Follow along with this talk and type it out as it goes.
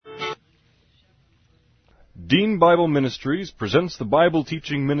Dean Bible Ministries presents the Bible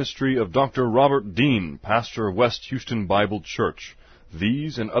teaching ministry of Dr. Robert Dean, pastor of West Houston Bible Church.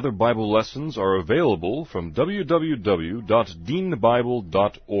 These and other Bible lessons are available from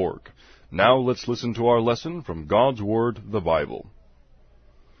www.deanbible.org. Now let's listen to our lesson from God's Word, the Bible.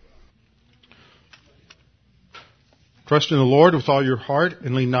 Trust in the Lord with all your heart,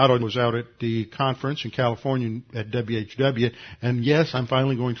 and lean not on. Was out at the conference in California at WHW, and yes, I'm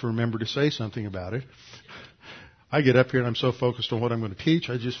finally going to remember to say something about it. I get up here and I'm so focused on what I'm going to teach,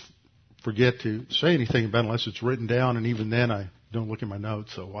 I just forget to say anything about it unless it's written down, and even then I don't look at my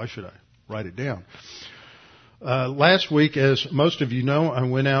notes, so why should I write it down? Last week, as most of you know, I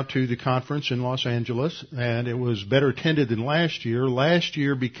went out to the conference in Los Angeles, and it was better attended than last year. Last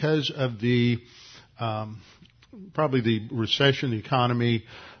year, because of the probably the recession, the economy,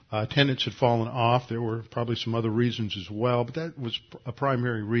 attendance had fallen off. There were probably some other reasons as well, but that was a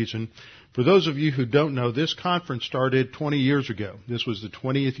primary reason. For those of you who don't know, this conference started 20 years ago. This was the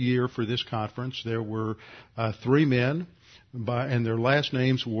 20th year for this conference. There were three men, and their last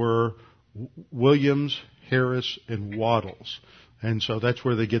names were Williams, Harris, and Waddles. And so that's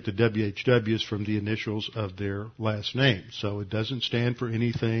where they get the WHWs from the initials of their last name. So it doesn't stand for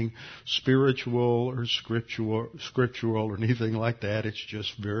anything spiritual or scriptural or anything like that. It's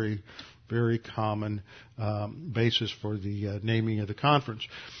just very, very common basis for the naming of the conference.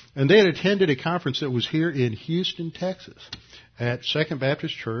 And they had attended a conference that was here in Houston, Texas, at Second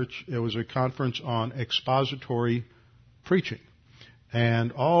Baptist Church. It was a conference on expository preaching.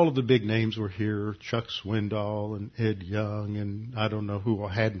 And all of the big names were here, Chuck Swindoll and Ed Young and I don't know who,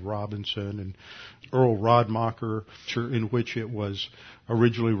 Haddon Robinson and Earl Rodmacher, in which it was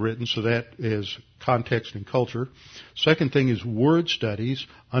originally written. So that is context and culture. Second thing is word studies,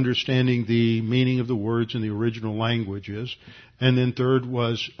 understanding the meaning of the words in the original languages. And then third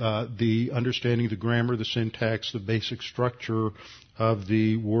was the understanding the grammar, the syntax, the basic structure of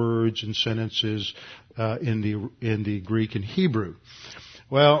the words and sentences in the Greek and Hebrew.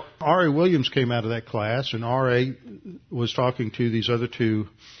 Well, R.A. Williams came out of that class, and R.A. was talking to these other two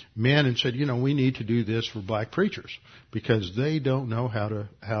men and said, we need to do this for black preachers because they don't know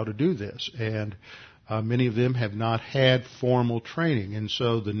how to do this. And many of them have not had formal training. And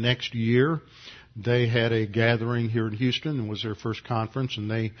so the next year, they had a gathering here in Houston. It was their first conference, and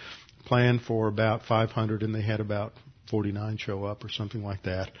they planned for about 500, and they had about 49 show up or something like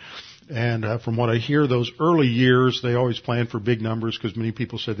that. And from what I hear, those early years, they always planned for big numbers because many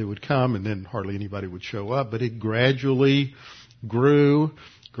people said they would come, and then hardly anybody would show up. But it gradually grew,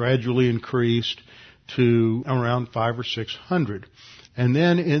 gradually increased to around 500 or 600. And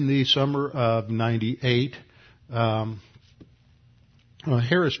then in the summer of 98,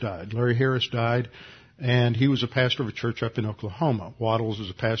 Harris died. Larry Harris died, and he was a pastor of a church up in Oklahoma. Waddles is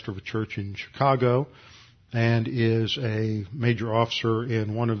a pastor of a church in Chicago and is a major officer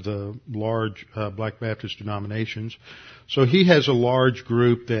in one of the large Black Baptist denominations. So he has a large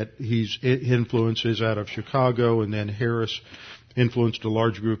group that he influences out of Chicago, and then Harris influenced a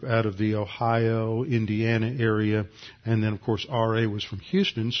large group out of the Ohio, Indiana area, and then of course R.A. was from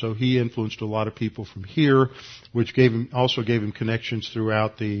Houston, so he influenced a lot of people from here, which also gave him connections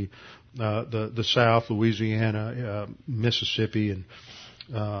throughout the South, Louisiana, Mississippi, and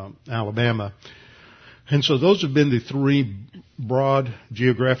Alabama. And so those have been the three broad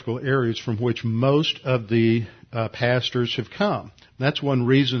geographical areas from which most of the pastors have come. That's one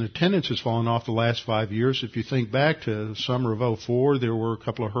reason attendance has fallen off the last 5 years. If you think back to the summer of 2004, there were a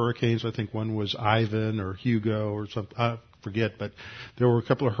couple of hurricanes. I think one was Ivan or Hugo or something. I forget, but there were a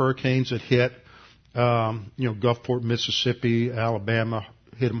couple of hurricanes that hit, Gulfport, Mississippi, Alabama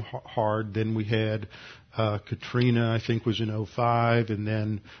hit them hard. Then we had Katrina, I think, was in 2005,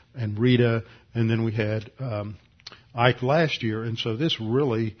 and Rita, and then we had Ike last year. And so this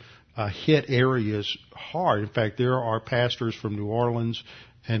really hit areas hard. In fact, there are pastors from New Orleans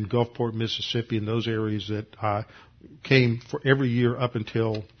and Gulfport, Mississippi, and those areas that came for every year up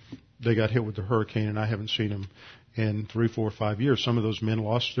until they got hit with the hurricane, and I haven't seen them in 3, 4, 5 years. Some of those men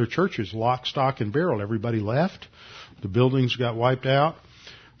lost their churches, lock, stock, and barrel. Everybody left. The buildings got wiped out.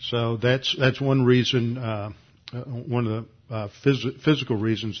 So that's one reason, one of the physical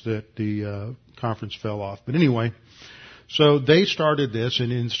reasons that the conference fell off. But anyway, so they started this,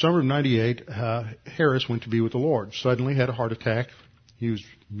 and in the summer of 98, Harris went to be with the Lord. Suddenly had a heart attack. He was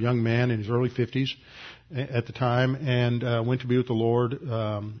a young man in his early 50s at the time, and went to be with the Lord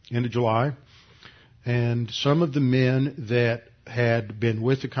end of July. And some of the men that had been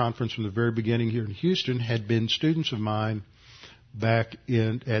with the conference from the very beginning here in Houston had been students of mine back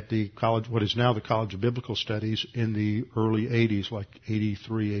at the college, what is now the College of Biblical Studies, in the early 80s, like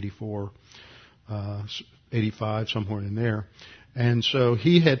 83, 84. 85, somewhere in there. And so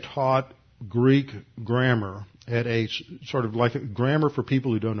he had taught Greek grammar at a sort of like a grammar for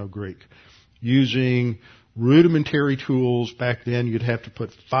people who don't know Greek, using rudimentary tools. Back then you'd have to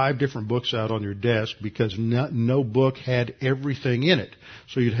put 5 different books out on your desk because no book had everything in it.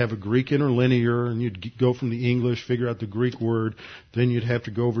 So you'd have a Greek interlinear and you'd go from the English, figure out the Greek word, then you'd have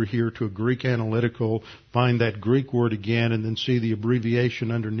to go over here to a Greek analytical, find that Greek word again, and then see the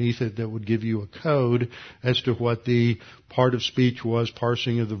abbreviation underneath it that would give you a code as to what the part of speech was,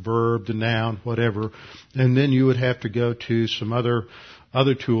 parsing of the verb, the noun, whatever. And then you would have to go to some other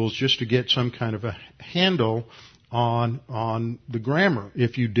tools just to get some kind of a handle on the grammar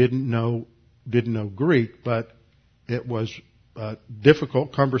if you didn't know Greek. But it was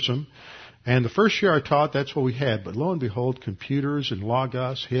difficult, cumbersome. And the first year I taught, that's what we had. But lo and behold, computers and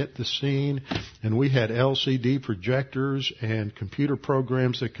Logos hit the scene, and we had LCD projectors and computer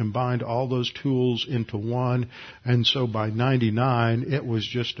programs that combined all those tools into one. And so by 99, it was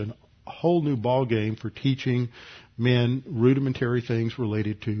just a whole new ball game for teaching men rudimentary things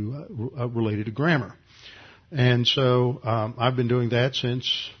related to grammar. And so I've been doing that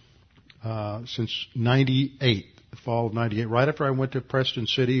since 98, the fall of 98. Right after I went to Preston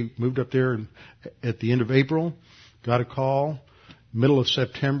City, moved up there at the end of April, got a call, middle of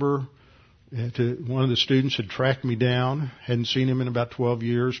September, one of the students had tracked me down, hadn't seen him in about 12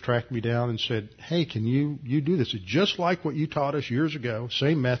 years, tracked me down and said, "Hey, can you do this? It's just like what you taught us years ago,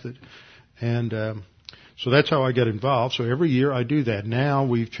 same method." And so that's how I got involved. So every year I do that. Now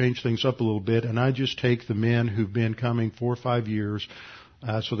we've changed things up a little bit, and I just take the men who've been coming 4 or 5 years,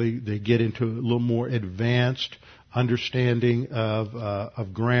 so they get into a little more advanced understanding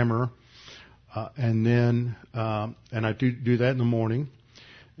of grammar, and then and I do that in the morning,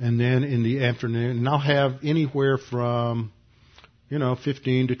 and then in the afternoon, and I'll have anywhere from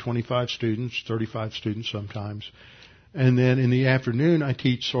 15 to 25 students, 35 students sometimes. And then in the afternoon, I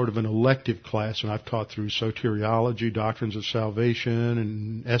teach sort of an elective class, and I've taught through soteriology, doctrines of salvation,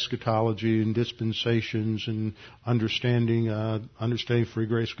 and eschatology, and dispensations, and understanding free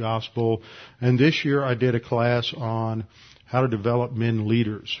grace gospel. And this year, I did a class on how to develop men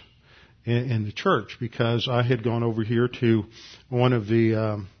leaders in the church, because I had gone over here to one of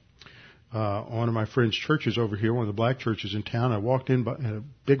my friend's churches over here, one of the black churches in town. I walked in at a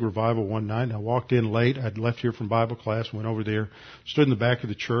big revival one night, and I walked in late. I'd left here from Bible class, went over there, stood in the back of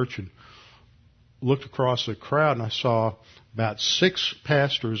the church, and looked across the crowd, and I saw about 6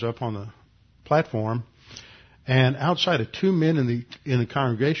 pastors up on the platform, and outside of 2 men in the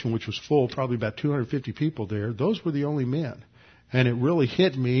congregation, which was full, probably about 250 people there, those were the only men. And it really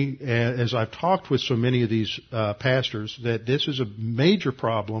hit me, as I've talked with so many of these pastors, that this is a major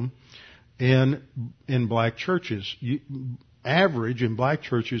problem in black churches. Average in black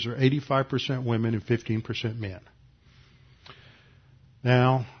churches are 85% women and 15% men.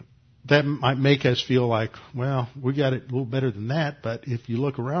 Now, that might make us feel like, well, we got it a little better than that, but if you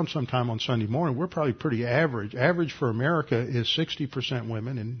look around sometime on Sunday morning, we're probably pretty average. Average for America is 60%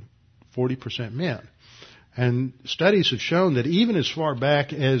 women and 40% men. And studies have shown that even as far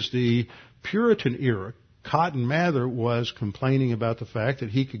back as the Puritan era, Cotton Mather was complaining about the fact that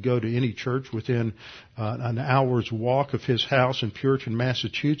he could go to any church within an hour's walk of his house in Puritan,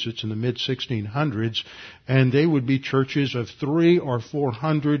 Massachusetts in the mid-1600s, and they would be churches of 300 or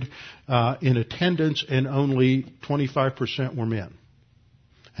 400 in attendance, and only 25% were men.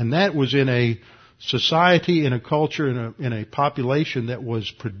 And that was in a society, in a culture, in a population that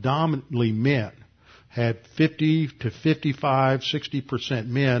was predominantly men. Had 50 to 55, 60%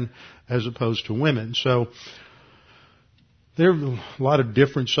 men as opposed to women. So there are a lot of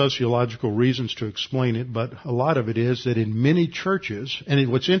different sociological reasons to explain it, but a lot of it is that in many churches, and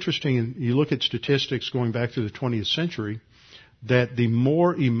what's interesting, and you look at statistics going back to the 20th century, that the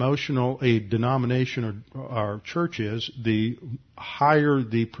more emotional a denomination or church is, the higher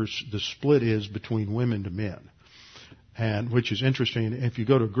the split is between women to men. And which is interesting. If you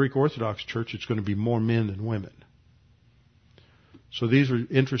go to a Greek Orthodox church, it's going to be more men than women. So these are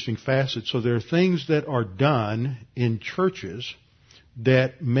interesting facets. So there are things that are done in churches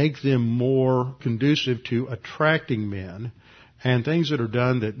that make them more conducive to attracting men, and things that are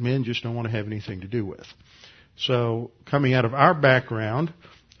done that men just don't want to have anything to do with. So coming out of our background,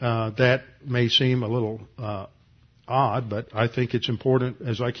 that may seem a little odd, but I think it's important,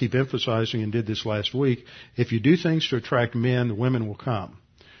 as I keep emphasizing and did this last week, if you do things to attract men, the women will come.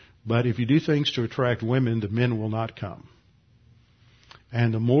 But if you do things to attract women, the men will not come.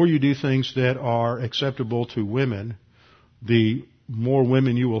 And the more you do things that are acceptable to women, the more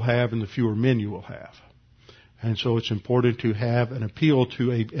women you will have and the fewer men you will have. And so it's important to have an appeal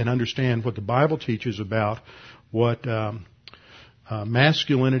to and understand what the Bible teaches about what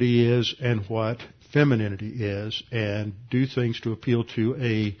masculinity is and what femininity is, and do things to appeal to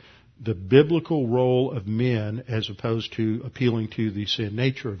the biblical role of men as opposed to appealing to the sin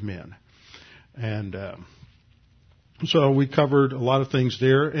nature of men. And so we covered a lot of things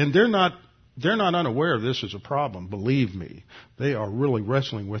there, and they're not unaware of this as a problem, believe me. They are really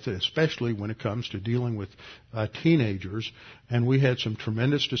wrestling with it, especially when it comes to dealing with teenagers. And we had some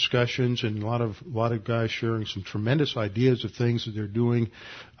tremendous discussions, and a lot of guys sharing some tremendous ideas of things that they're doing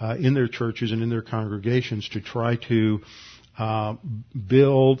in their churches and in their congregations to try to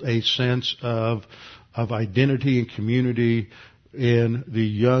build a sense of identity and community in the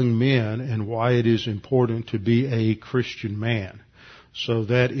young men, and why it is important to be a Christian man. So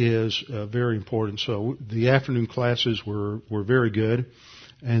that is very important. So the afternoon classes were very good,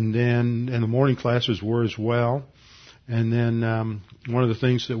 and the morning classes were as well. And then one of the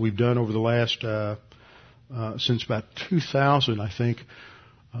things that we've done over the last since about 2000, I think,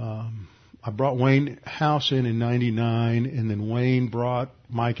 I brought Wayne House in 99, and then Wayne brought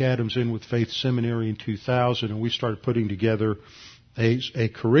Mike Adams in with Faith Seminary in 2000, and we started putting together a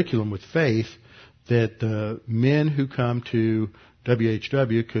curriculum with Faith that the men who come to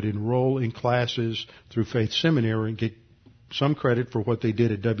WHW could enroll in classes through Faith Seminary and get some credit for what they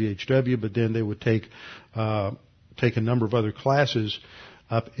did at WHW, but then they would take a number of other classes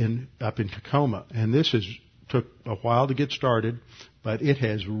up in Tacoma. And this took a while to get started, but it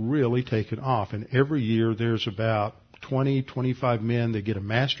has really taken off. And every year there's about 20, 25 men that get a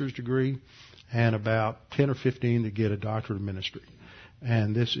master's degree, and about 10 or 15 that get a doctorate of ministry.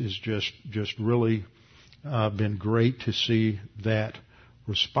 And this is just really been great to see that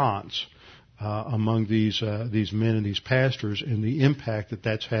response among these men and these pastors, and the impact that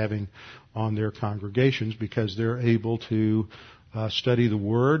that's having on their congregations, because they're able to study the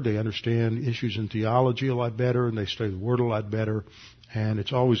Word. They understand issues in theology a lot better, and they study the Word a lot better. And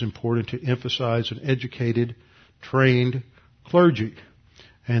it's always important to emphasize an educated, trained clergy.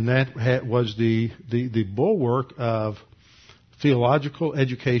 And that was the bulwark of theological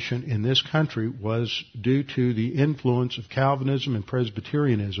education in this country, was due to the influence of Calvinism and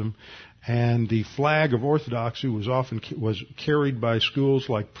Presbyterianism, and the flag of orthodoxy was carried by schools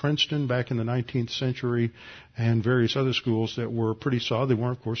like Princeton back in the 19th century, and various other schools that were pretty solid. They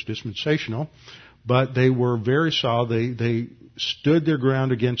weren't, of course, dispensational, but they were very solid. They stood their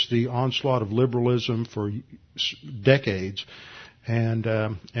ground against the onslaught of liberalism for decades. And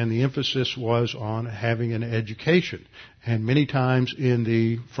the emphasis was on having an education. And many times in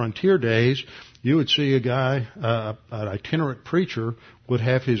the frontier days, you would see a guy, an itinerant preacher, would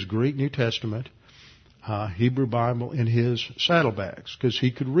have his Greek New Testament, Hebrew Bible in his saddlebags, because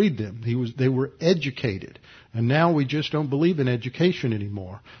he could read them. They were educated. And now we just don't believe in education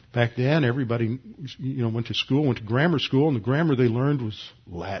anymore. Back then, everybody, went to grammar school, and the grammar they learned was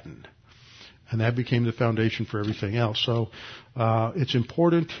Latin. And that became the foundation for everything else. So it's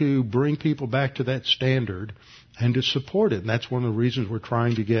important to bring people back to that standard and to support it. And that's one of the reasons we're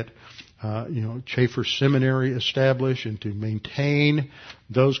trying to get, Chafer Seminary established and to maintain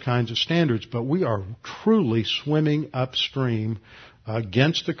those kinds of standards. But we are truly swimming upstream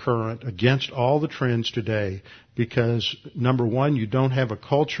against the current, against all the trends today, because, number one, you don't have a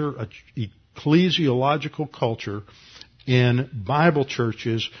culture, ecclesiological culture in Bible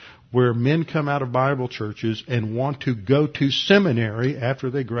churches where men come out of Bible churches and want to go to seminary after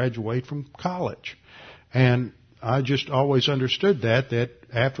they graduate from college. And I just always understood that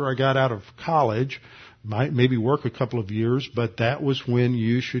after I got out of college, might maybe work a couple of years, but that was when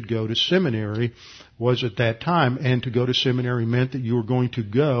you should go to seminary, was at that time. And to go to seminary meant that you were going to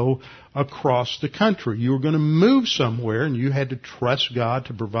go across the country. You were going to move somewhere, and you had to trust God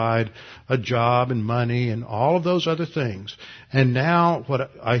to provide a job and money and all of those other things. And now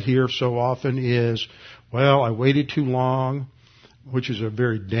what I hear so often is, well, I waited too long, which is a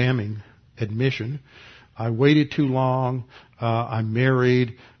very damning admission. I waited too long. I'm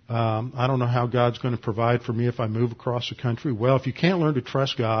married. I don't know how God's going to provide for me if I move across the country. Well, if you can't learn to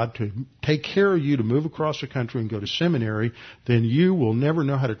trust God to take care of you to move across the country and go to seminary, then you will never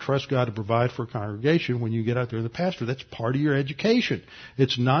know how to trust God to provide for a congregation when you get out there as a pastor. That's part of your education.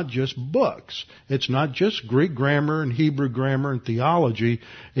 It's not just books. It's not just Greek grammar and Hebrew grammar and theology.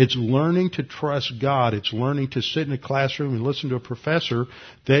 It's learning to trust God. It's learning to sit in a classroom and listen to a professor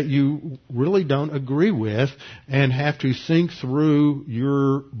that you really don't agree with and have to think through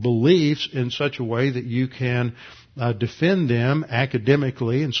your beliefs in such a way that you can defend them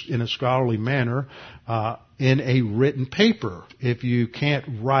academically in a scholarly manner in a written paper. If you can't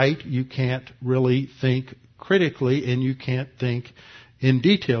write, you can't really think critically and you can't think in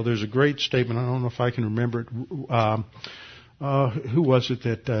detail. There's a great statement. I don't know if I can remember it. Who was it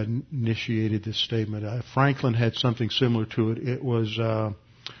that initiated this statement? Franklin had something similar to it. It was a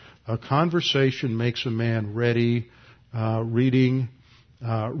conversation makes a man ready. Reading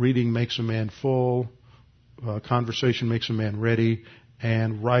makes a man full. Conversation makes a man ready.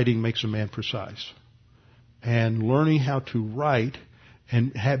 And writing makes a man precise. And learning how to write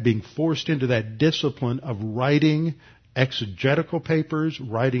and being forced into that discipline of writing exegetical papers,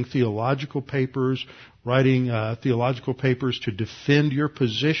 writing theological papers, to defend your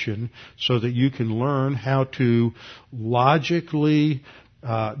position so that you can learn how to logically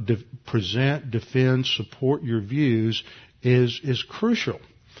present, defend, support your views is crucial.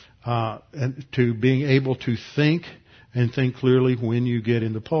 And to being able to think and think clearly when you get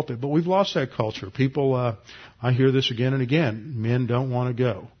in the pulpit. But we've lost that culture. People, I hear this again and again. Men don't want to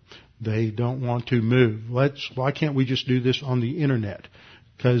go. They don't want to move. Why can't we just do this on the internet?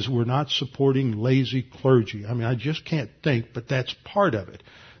 Because we're not supporting lazy clergy. I mean, I just can't think, but that's part of it.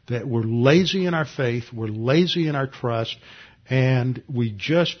 That we're lazy in our faith, we're lazy in our trust, and we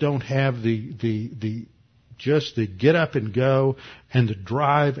just don't have the get up and go and the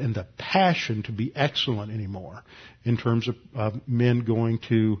drive and the passion to be excellent anymore in terms of men going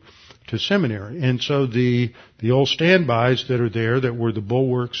to seminary. And so the old standbys that are there that were the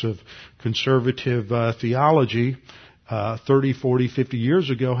bulwarks of conservative theology 30, 40, 50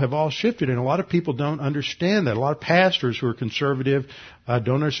 years ago have all shifted, and a lot of people don't understand that. A lot of pastors who are conservative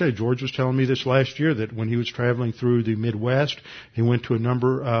don't understand. George was telling me this last year that when he was traveling through the Midwest, he went to a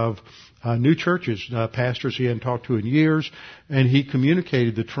number of new churches, pastors he hadn't talked to in years, and he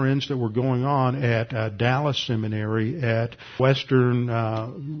communicated the trends that were going on at Dallas Seminary, at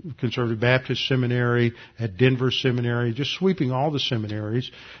Western Conservative Baptist Seminary, at Denver Seminary, just sweeping all the seminaries.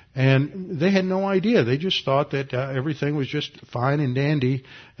 And they had no idea. They just thought that everything was just fine and dandy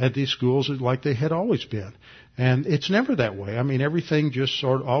at these schools like they had always been. And it's never that way. I mean, everything just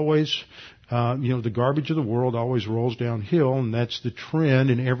sort of always, the garbage of the world always rolls downhill, and that's the trend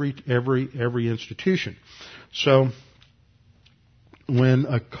in every institution. So when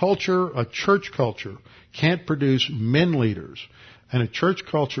a church culture can't produce men leaders, and a church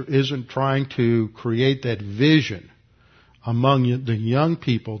culture isn't trying to create that vision among the young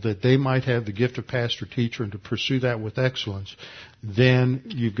people that they might have the gift of pastor teacher and to pursue that with excellence, then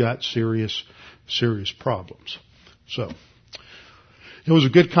you've got serious problems. So it was a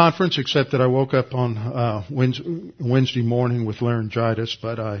good conference, except that I woke up on Wednesday morning with laryngitis,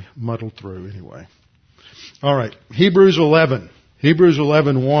 but I muddled through anyway. All right, Hebrews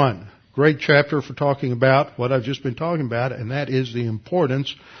 11:1. Great chapter for talking about what I've just been talking about, and that is the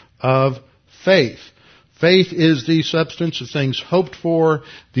importance of faith. Faith is the substance of things hoped for,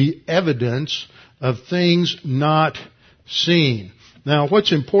 the evidence of things not seen. Now,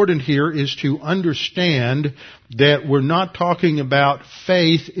 what's important here is to understand that we're not talking about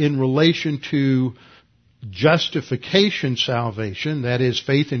faith in relation to justification salvation, that is,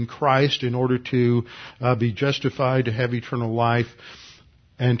 faith in Christ in order to be justified, to have eternal life,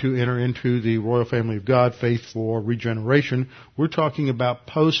 and to enter into the royal family of God, faith for regeneration. We're talking about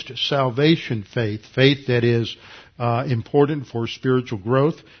post-salvation faith, faith that is important for spiritual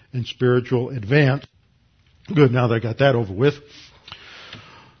growth and spiritual advance. Good, now that I got that over with.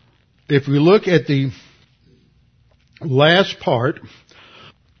 If we look at the last part,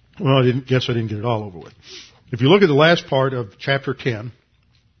 well, I didn't get it all over with. If you look at the last part of chapter 10,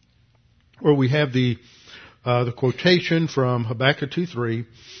 where we have the quotation from Habakkuk 2:3,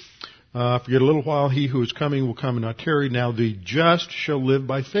 forget a little while, he who is coming will come and not tarry. Now the just shall live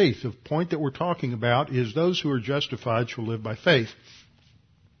by faith. The point that we're talking about is those who are justified shall live by faith.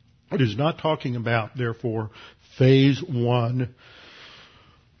 It is not talking about, therefore, phase 1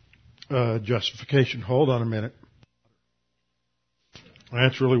 justification. Hold on a minute.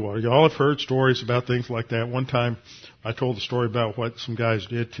 That's really what. You all have heard stories about things like that. One time I told the story about what some guys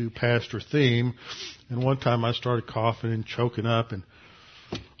did to Pastor Theme, and one time I started coughing and choking up, and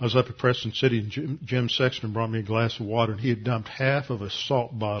I was up at Preston City, and Jim Sexton brought me a glass of water, and he had dumped half of a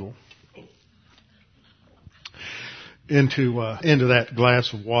salt bottle into that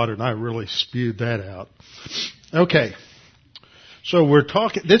glass of water, and I really spewed that out. Okay. So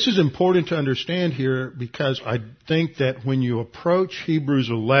this is important to understand here, because I think that when you approach Hebrews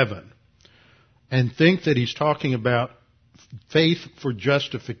 11 and think that he's talking about faith for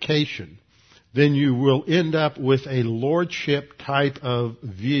justification, then you will end up with a lordship type of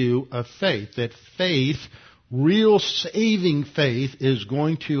view of faith. That faith, real saving faith, is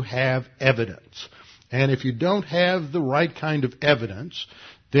going to have evidence. And if you don't have the right kind of evidence,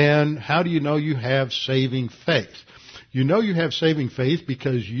 then how do you know you have saving faith? You know you have saving faith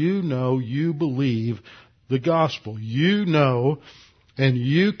because you know you believe the gospel. You know, and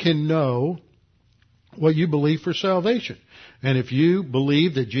you can know what you believe for salvation. And if you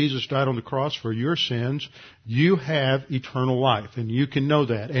believe that Jesus died on the cross for your sins, you have eternal life. And you can know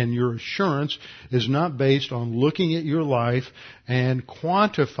that. And your assurance is not based on looking at your life and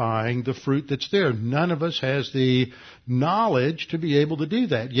quantifying the fruit that's there. None of us has the knowledge to be able to do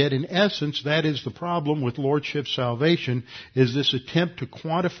that. Yet in essence, that is the problem with Lordship salvation, is this attempt to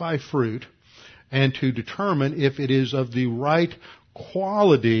quantify fruit and to determine if it is of the right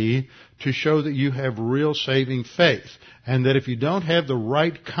quality to show that you have real saving faith. And that if you don't have the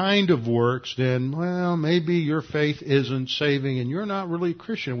right kind of works, then, well, maybe your faith isn't saving and you're not really a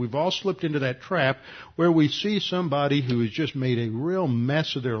Christian. We've all slipped into that trap where we see somebody who has just made a real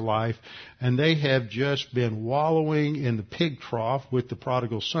mess of their life and they have just been wallowing in the pig trough with the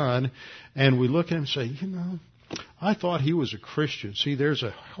prodigal son, and we look at him and say, you know, I thought he was a Christian. See, there's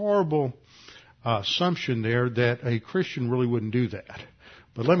a horrible assumption there that a Christian really wouldn't do that.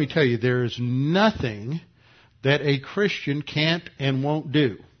 But let me tell you, there is nothing that a Christian can't and won't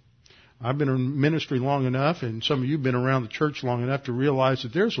do. I've been in ministry long enough, and some of you have been around the church long enough to realize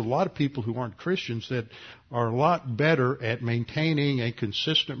that there's a lot of people who aren't Christians that are a lot better at maintaining a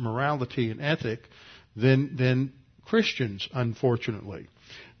consistent morality and ethic than Christians, unfortunately.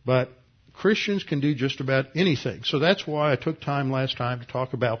 But Christians can do just about anything. So that's why I took time last time to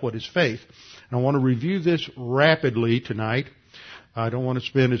talk about what is faith. And I want to review this rapidly tonight. I don't want to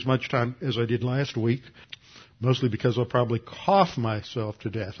spend as much time as I did last week, mostly because I'll probably cough myself to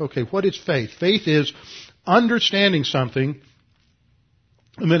death. Okay, what is faith? Faith is understanding something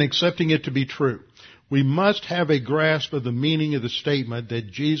and then accepting it to be true. We must have a grasp of the meaning of the statement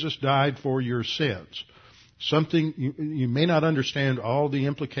that Jesus died for your sins. Something you may not understand all the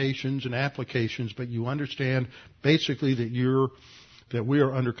implications and applications, but you understand basically that we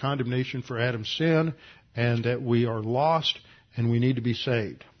are under condemnation for Adam's sin and that we are lost and we need to be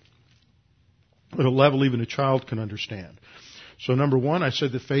saved. At a level even a child can understand. So number one, I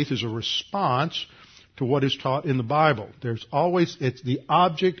said that faith is a response to what is taught in the Bible. The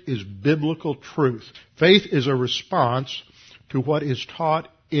object is biblical truth. Faith is a response to what is taught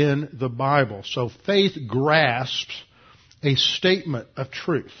in the Bible. So faith grasps a statement of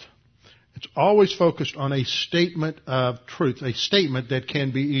truth. It's always focused on a statement of truth, a statement that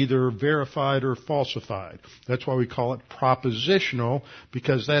can be either verified or falsified. That's why we call it propositional,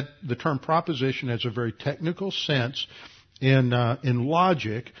 because the term proposition has a very technical sense in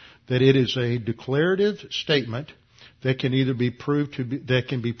logic, that it is a declarative statement that can be proved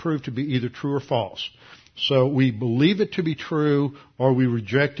to be either true or false. So we believe it to be true or we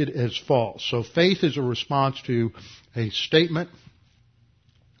reject it as false. So faith is a response to a statement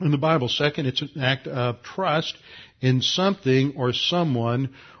in the Bible. Second, it's an act of trust in something or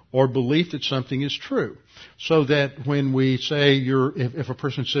someone or belief that something is true. So that when we say if a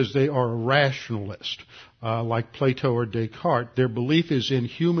person says they are a rationalist, like Plato or Descartes, their belief is in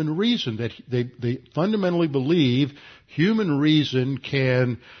human reason, that they fundamentally believe human reason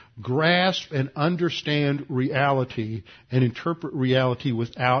can grasp and understand reality and interpret reality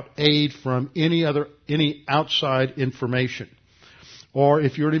without aid from any outside information. Or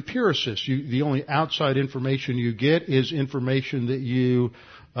if you're an empiricist, the only outside information you get is information that you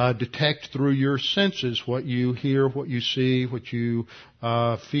detect through your senses, what you hear, what you see, what you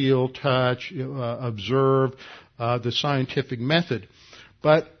feel, touch, observe, the scientific method.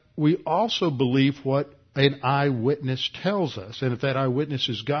 But we also believe what an eyewitness tells us. And if that eyewitness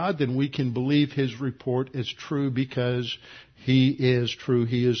is God, then we can believe his report is true because he is true.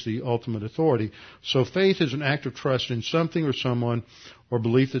 He is the ultimate authority. So faith is an act of trust in something or someone or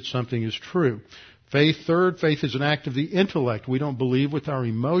belief that something is true. Third, faith is an act of the intellect. We don't believe with our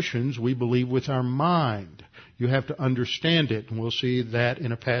emotions. We believe with our mind. You have to understand it. And we'll see that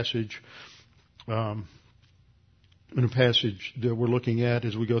in a passage that we're looking at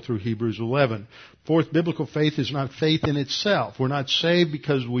as we go through Hebrews 11. Fourth, biblical faith is not faith in itself. We're not saved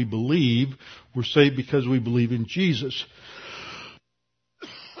because we believe. We're saved because we believe in Jesus.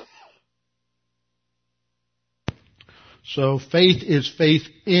 So faith is faith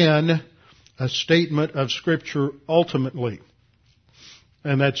in a statement of Scripture ultimately.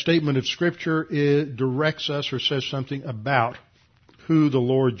 And that statement of Scripture directs us or says something about who the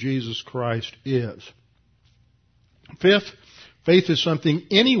Lord Jesus Christ is. Fifth, faith is something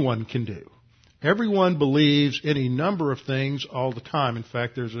anyone can do. Everyone believes any number of things all the time. In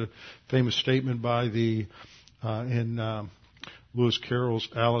fact, there's a famous statement by in Lewis Carroll's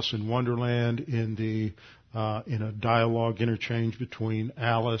Alice in Wonderland in the in a dialogue interchange between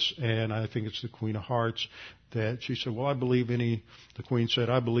Alice and I think it's the Queen of Hearts, that she said, well, the Queen said,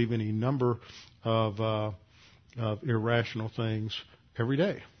 I believe any number of irrational things every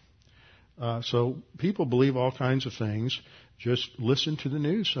day. So people believe all kinds of things. Just listen to the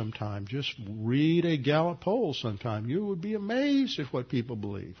news sometime. Just read a Gallup poll sometime. You would be amazed at what people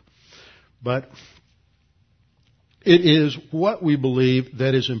believe. But it is what we believe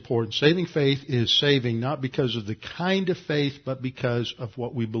that is important. Saving faith is saving not because of the kind of faith, but because of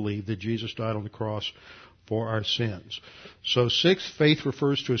what we believe, that Jesus died on the cross for our sins. So 6, faith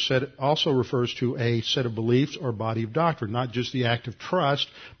also refers to a set of beliefs or body of doctrine, not just the act of trust,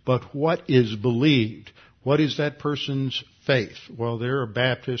 but what is believed. What is that person's faith? Well, they're a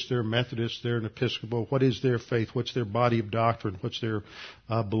Baptist, they're a Methodist, they're an Episcopal. What is their faith? What's their body of doctrine? What's their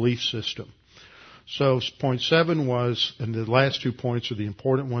belief system? So point 7 was, and the last 2 points are the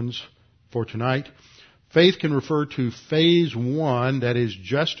important ones for tonight. Faith can refer to phase 1, that is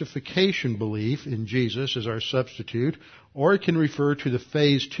justification belief in Jesus as our substitute, or it can refer to the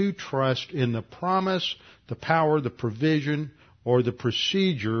phase 2 trust in the promise, the power, the provision, or the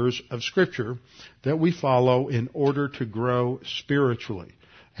procedures of Scripture that we follow in order to grow spiritually.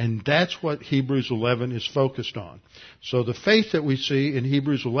 And that's what Hebrews 11 is focused on. So the faith that we see in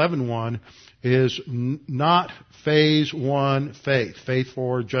Hebrews 11:1 is not phase 1 faith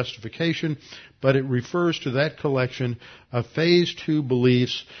for justification, but it refers to that collection of phase 2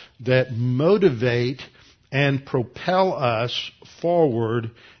 beliefs that motivate and propel us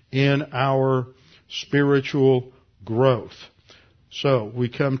forward in our spiritual growth. So we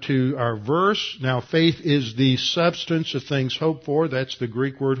come to our verse. Now faith is the substance of things hoped for. That's the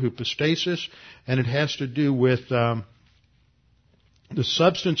Greek word hypostasis, and it has to do with the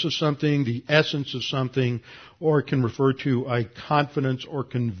substance of something, the essence of something, or it can refer to a confidence or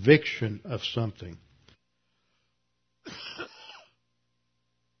conviction of something.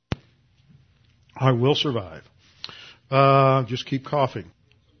 I will survive. Just keep coughing.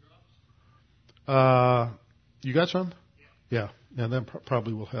 You got some? Yeah, that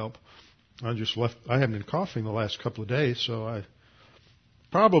probably will help. I haven't been coughing the last couple of days, so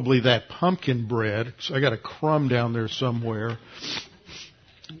probably that pumpkin bread. So I got a crumb down there somewhere.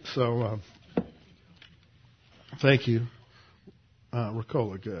 So, thank you.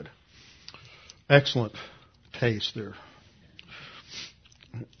 Ricola, good. Excellent taste there.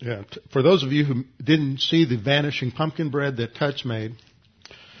 Yeah, for those of you who didn't see the vanishing pumpkin bread that Touch made,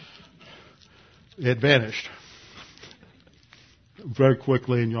 it vanished very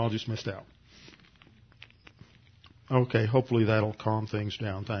quickly, and you all just missed out. Okay, hopefully that'll calm things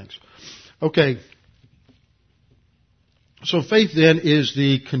down. Thanks. Okay. So faith then is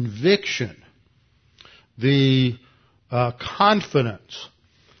the conviction, the confidence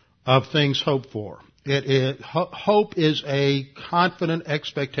of things hoped for. Hope is a confident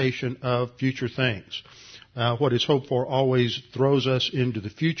expectation of future things. What is hoped for always throws us into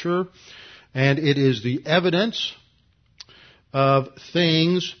the future, and it is the evidence of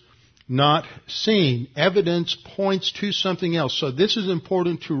things not seen. Evidence points to something else. So this is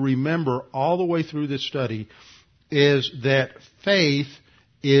important to remember all the way through this study, is that faith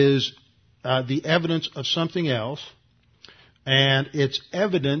is the evidence of something else, and it's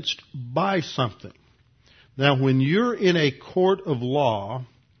evidenced by something. Now, when you're in a court of law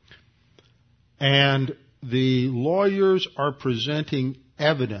and the lawyers are presenting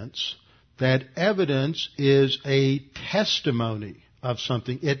evidence, that evidence is a testimony of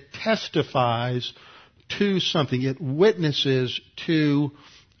something. It testifies to something. It witnesses to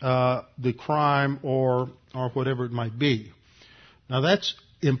the crime or whatever it might be. Now that's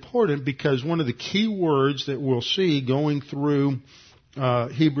important because one of the key words that we'll see going through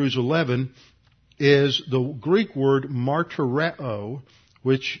Hebrews 11 is the Greek word martyreo,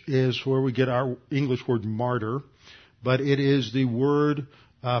 which is where we get our English word martyr, but it is the word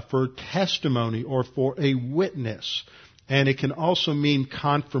for testimony or for a witness. And it can also mean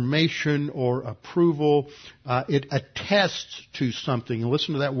confirmation or approval. It attests to something. And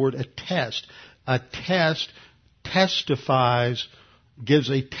listen to that word, attest. Attest testifies, gives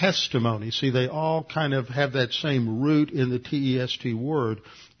a testimony. See, they all kind of have that same root in the T-E-S-T word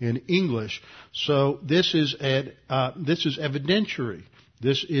in English. So this is evidentiary.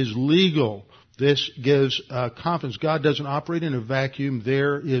 This is legal. This gives confidence. God doesn't operate in a vacuum.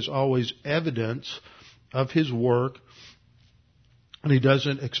 There is always evidence of His work. And He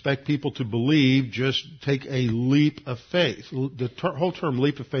doesn't expect people to believe, just take a leap of faith. The whole term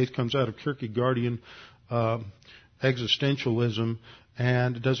leap of faith comes out of Kierkegaardian existentialism,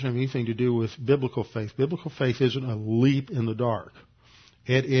 and it doesn't have anything to do with biblical faith. Biblical faith isn't a leap in the dark.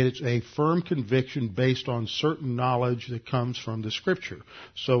 It is a firm conviction based on certain knowledge that comes from the Scripture.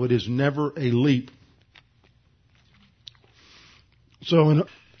 So it is never a leap. So in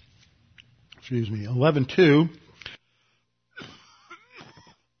 11:2,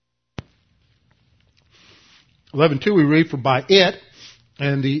 we read, for by it,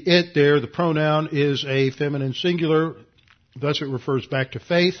 and the it there, the pronoun, is a feminine singular, thus it refers back to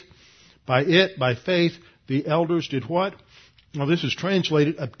faith. By it, by faith, the elders did what? Well, this is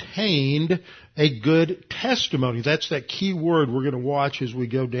translated, obtained a good testimony. That's that key word we're going to watch as we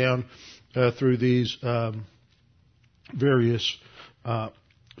go down through these various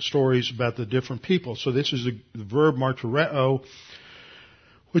stories about the different people. So this is the verb martyreo,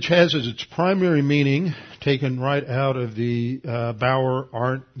 which has as its primary meaning, taken right out of the Bauer,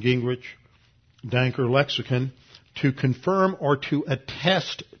 Arndt, Gingrich, Danker lexicon, to confirm or to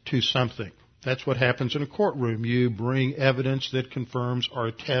attest to something. That's what happens in a courtroom. You bring evidence that confirms or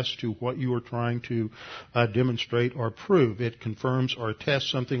attests to what you are trying to demonstrate or prove. It confirms or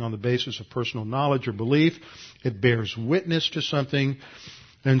attests something on the basis of personal knowledge or belief. It bears witness to something.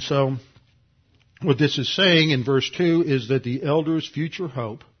 And so what this is saying in verse 2 is that the elders' future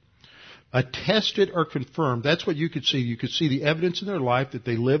hope attested or confirmed. That's what you could see. You could see the evidence in their life that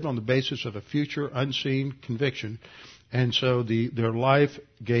they lived on the basis of a future unseen conviction. And so their life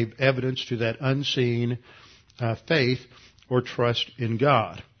gave evidence to that unseen faith or trust in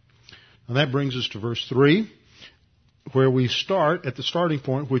God. And that brings us to verse 3, where we start at the starting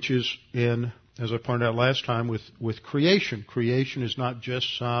point, which is in, as I pointed out last time, with creation. Creation is not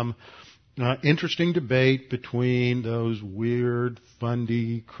just some interesting debate between those weird,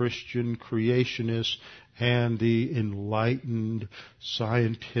 fundy Christian creationists and the enlightened,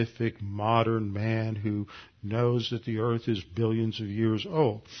 scientific, modern man who knows that the earth is billions of years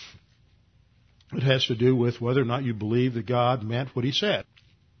old. It has to do with whether or not you believe that God meant what He said.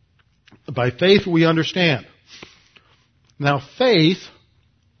 By faith we understand. Now faith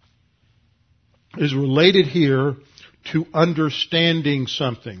is related here to understanding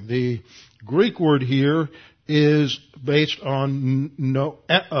something. The Greek word here is based on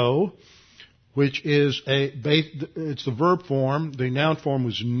noeo, which is it's the verb form. The noun form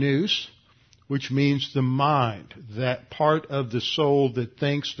was nous, which means the mind, that part of the soul that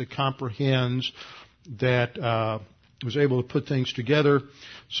thinks, that comprehends, that was able to put things together.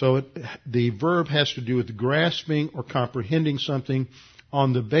 So the verb has to do with grasping or comprehending something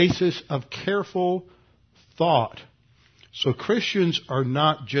on the basis of careful thought. So Christians are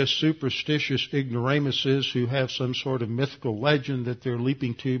not just superstitious ignoramuses who have some sort of mythical legend that they're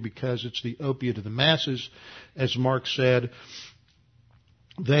leaping to because it's the opiate of the masses. As Mark said,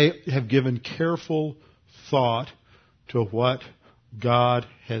 they have given careful thought to what God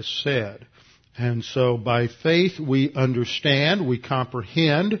has said. And so by faith we understand, we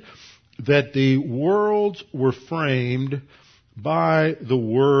comprehend that the worlds were framed by the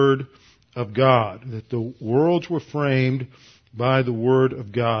Word of God, that the worlds were framed by the Word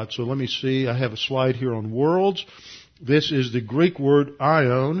of God. So let me see, I have a slide here on worlds. This is the Greek word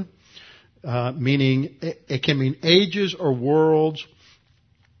aion, meaning, it can mean ages or worlds,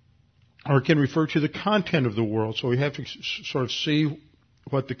 or it can refer to the content of the world. So we have to sort of see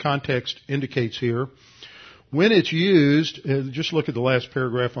what the context indicates here. When it's used, just look at the last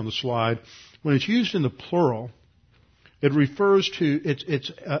paragraph on the slide, when it's used in the plural, it refers to,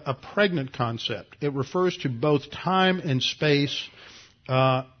 it's a pregnant concept. It refers to both time and space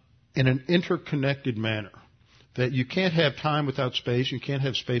in an interconnected manner. That you can't have time without space, you can't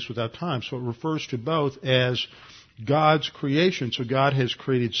have space without time. So it refers to both as God's creation. So God has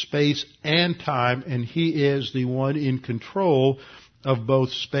created space and time, and He is the one in control of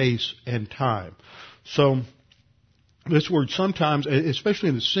both space and time. So this word sometimes, especially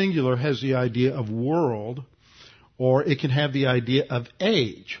in the singular, has the idea of world, or it can have the idea of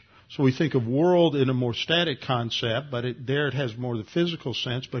age. So we think of world in a more static concept, but it has more the physical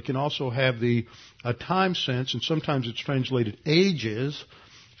sense, but it can also have the time sense, and sometimes it's translated ages,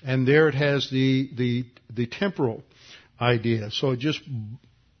 and there it has the temporal idea. So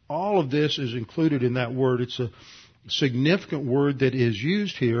all of this is included in that word. It's a significant word that is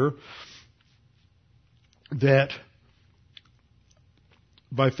used here, that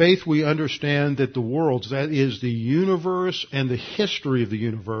by faith we understand that the worlds, that is the universe and the history of the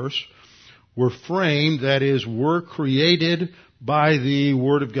universe, were framed, that is, were created by the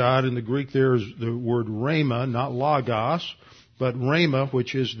Word of God. In the Greek there is the word rhema, not logos, but rhema,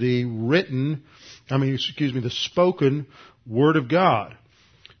 which is the spoken Word of God.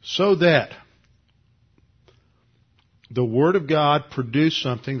 So that the Word of God produced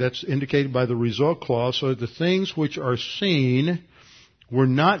something that's indicated by the result clause, so that the things which are seen were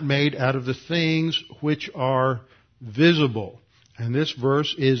not made out of the things which are visible. And this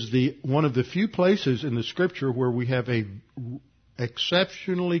verse is one of the few places in the Scripture where we have a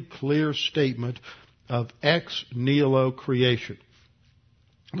exceptionally clear statement of ex nihilo creation.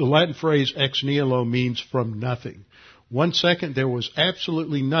 The Latin phrase ex nihilo means from nothing. 1 second there was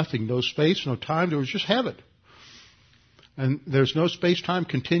absolutely nothing, no space, no time, there was just heaven. And there's no space-time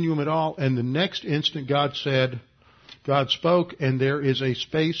continuum at all, and the next instant God spoke, and there is a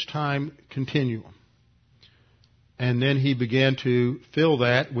space-time continuum. And then He began to fill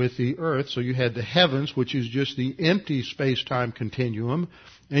that with the earth. So you had the heavens, which is just the empty space-time continuum,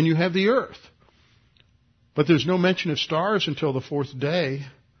 and you have the earth. But there's no mention of stars until the fourth day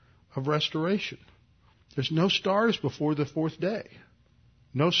of restoration. There's no stars before the fourth day.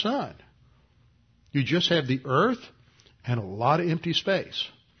 No sun. You just have the earth and a lot of empty space.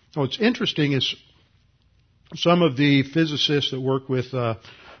 Now, what's interesting is some of the physicists that work with the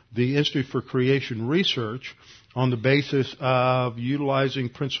Institute for Creation Research, on the basis of utilizing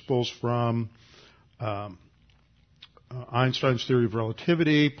principles from Einstein's theory of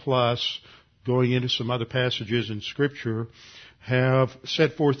relativity, plus going into some other passages in Scripture, have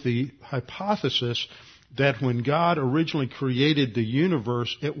set forth the hypothesis that when God originally created the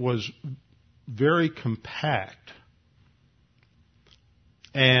universe, it was very compact.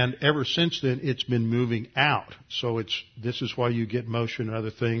 And ever since then, it's been moving out. So this is why you get motion and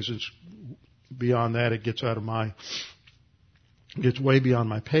other things. It's beyond that, it gets way beyond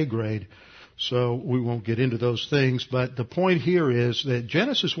my pay grade. So we won't get into those things. But the point here is that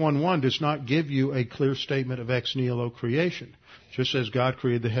Genesis 1:1 does not give you a clear statement of ex nihilo creation. It just says God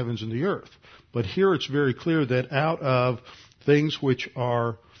created the heavens and the earth. But here it's very clear that out of things which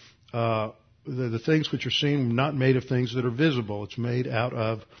are the things which are seen were not made of things that are visible. It's made out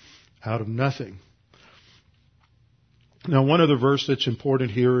of nothing. Now, one other verse that's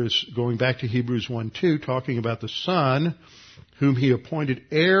important here is going back to Hebrews 1:2, talking about the Son, whom He appointed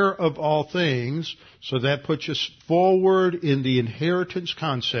heir of all things. So that puts us forward in the inheritance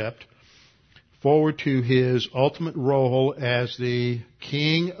concept, forward to His ultimate role as the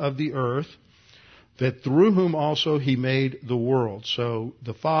King of the earth, that through whom also He made the world. So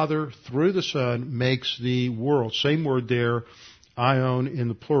the Father, through the Son, makes the world. Same word there, ion in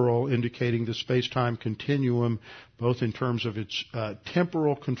the plural, indicating the space-time continuum, both in terms of its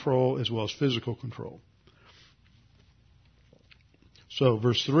temporal control as well as physical control. So,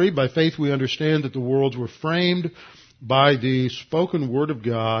 verse 3, by faith we understand that the worlds were framed by the spoken word of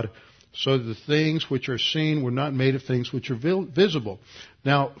God, so that the things which are seen were not made of things which are visible.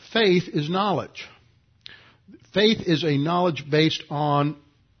 Now, faith is knowledge. Faith is a knowledge based on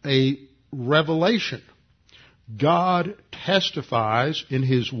a revelation. God testifies in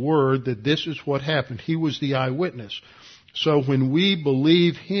His Word that this is what happened. He was the eyewitness. So when we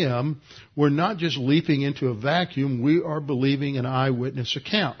believe Him, we're not just leaping into a vacuum, we are believing an eyewitness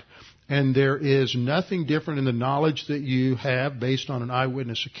account. And there is nothing different in the knowledge that you have based on an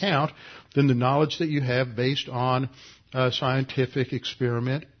eyewitness account than the knowledge that you have based on a scientific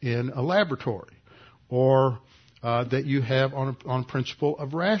experiment in a laboratory, or that you have on principle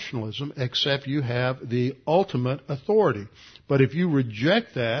of rationalism, except you have the ultimate authority. But if you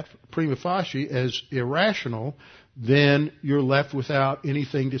reject that prima facie as irrational, then you're left without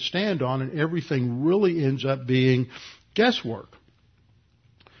anything to stand on, and everything really ends up being guesswork.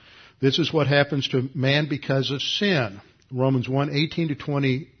 This is what happens to man because of sin. Romans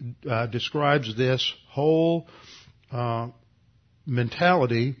 1:18-20 describes this whole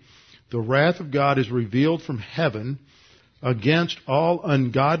mentality. The wrath of God is revealed from heaven against all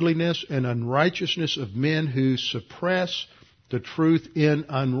ungodliness and unrighteousness of men who suppress the truth in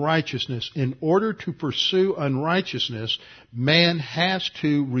unrighteousness. In order to pursue unrighteousness, man has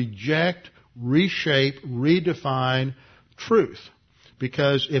to reject, reshape, redefine truth.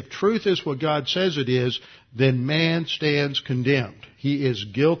 Because if truth is what God says it is, then man stands condemned. He is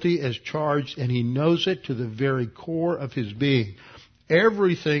guilty as charged, and he knows it to the very core of his being.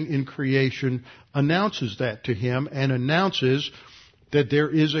 Everything in creation announces that to him and announces that there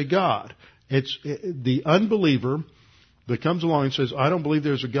is a God. It's the unbeliever that comes along and says, I don't believe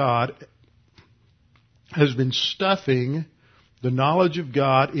there's a God, has been stuffing the knowledge of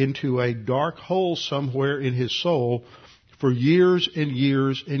God into a dark hole somewhere in his soul for years and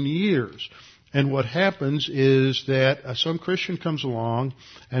years and years. And what happens is that some Christian comes along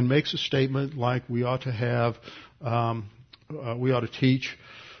and makes a statement like we ought to have, we ought to teach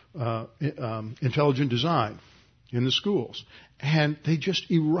intelligent design in the schools. And they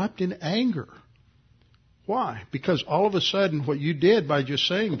just erupt in anger. Why? Because all of a sudden what you did by just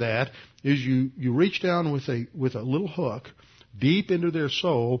saying that is you reached down with a little hook, deep into their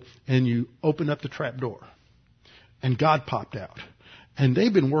soul, and you open up the trap door. And God popped out. And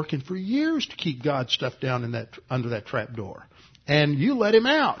they've been working for years to keep God's stuff down in that, under that trap door. And you let him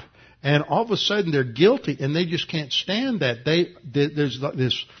out. And all of a sudden they're guilty, and they just can't stand that. There's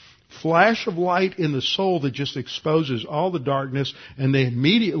this flash of light in the soul that just exposes all the darkness, and they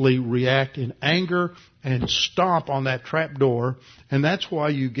immediately react in anger and stomp on that trap door. And that's why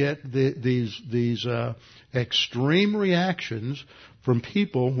you get these extreme reactions from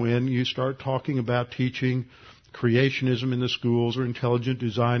people when you start talking about teaching creationism in the schools or intelligent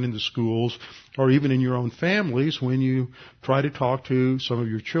design in the schools, or even in your own families when you try to talk to some of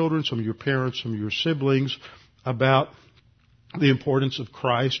your children, some of your parents, some of your siblings about the importance of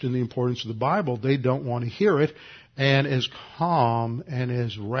Christ and the importance of the Bible. They don't want to hear it. And as calm and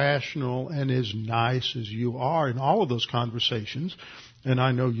as rational and as nice as you are in all of those conversations, and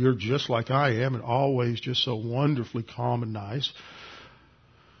I know you're just like I am and always just so wonderfully calm and nice,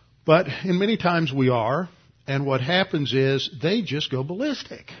 but in many times we are. And what happens is they just go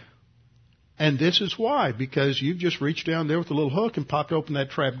ballistic. And this is why, because you've just reached down there with a little hook and popped open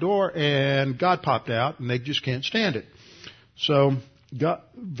that trap door, and God popped out, and they just can't stand it. So God,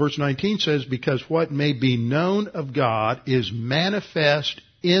 verse 19 says, because what may be known of God is manifest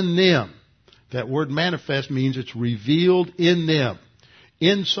in them. That word manifest means it's revealed in them.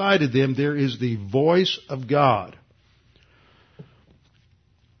 Inside of them there is the voice of God.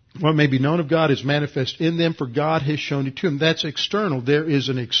 What may be known of God is manifest in them, for God has shown it to them. That's external. There is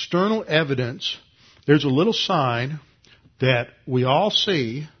an external evidence. There's a little sign that we all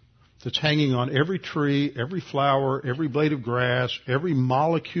see that's hanging on every tree, every flower, every blade of grass, every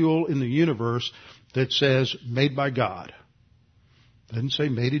molecule in the universe that says made by God. It doesn't say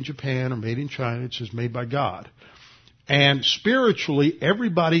made in Japan or made in China. It says made by God. And spiritually,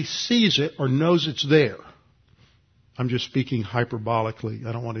 everybody sees it or knows it's there. I'm just speaking hyperbolically.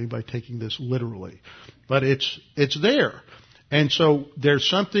 I don't want anybody taking this literally. But it's there. And so there's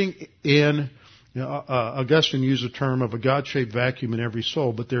something in, Augustine used the term of a God-shaped vacuum in every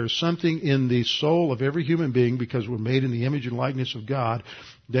soul, but there's something in the soul of every human being, because we're made in the image and likeness of God,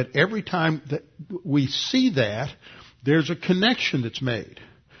 that every time that we see that, there's a connection that's made.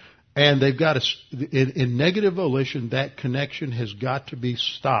 And they've got to, in negative volition, that connection has got to be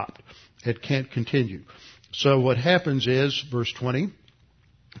stopped. It can't continue. So what happens is, verse 20,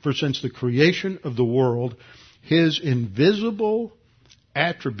 for since the creation of the world, his invisible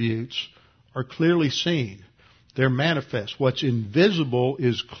attributes are clearly seen. They're manifest. What's invisible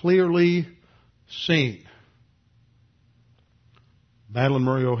is clearly seen. Madeline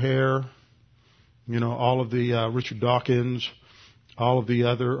Murray O'Hare, all of the Richard Dawkins, all of the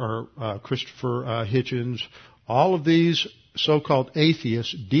other are Christopher Hitchens, all of these so-called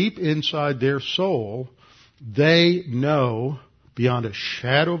atheists, deep inside their soul, they know beyond a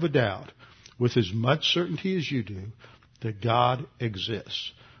shadow of a doubt, with as much certainty as you do, that God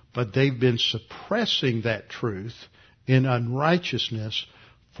exists. But they've been suppressing that truth in unrighteousness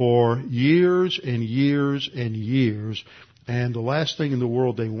for years and years and years. And the last thing in the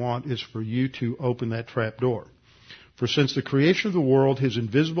world they want is for you to open that trap door. For since the creation of the world, his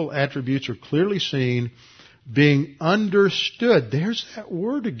invisible attributes are clearly seen, being understood. There's that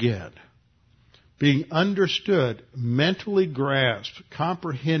word again. Being understood, mentally grasped,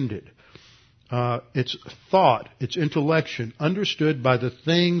 comprehended. It's thought, it's intellection, understood by the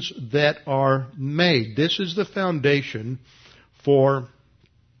things that are made. This is the foundation for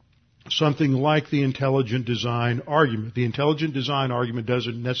something like the intelligent design argument. The intelligent design argument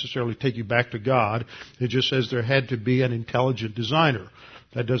doesn't necessarily take you back to God. It just says there had to be an intelligent designer.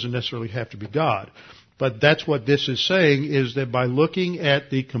 That doesn't necessarily have to be God. But that's what this is saying, is that by looking at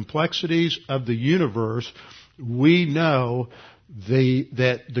the complexities of the universe, we know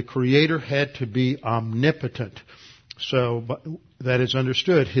that the Creator had to be omnipotent. So that is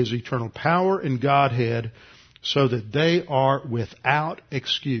understood, his eternal power and Godhead, so that they are without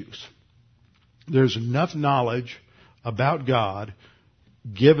excuse. There's enough knowledge about God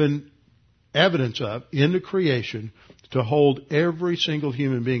given evidence of in the creation to hold every single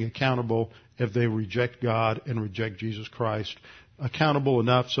human being accountable if they reject God and reject Jesus Christ, accountable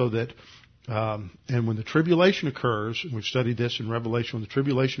enough so that, and when the tribulation occurs, and we've studied this in Revelation, when the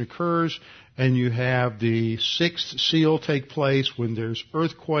tribulation occurs and you have the sixth seal take place, when there's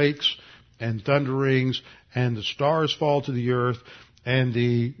earthquakes and thunderings and the stars fall to the earth and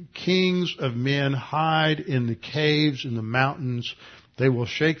the kings of men hide in the caves and the mountains, they will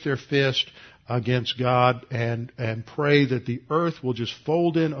shake their fist against God and pray that the earth will just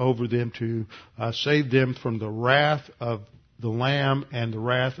fold in over them to save them from the wrath of the Lamb and the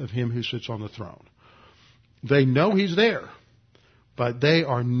wrath of him who sits on the throne. They know he's there. but they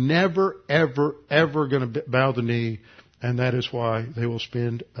are never, ever, ever going to bow the knee, and that is why they will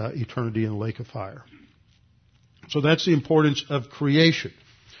spend eternity in the lake of fire. So that's the importance of creation.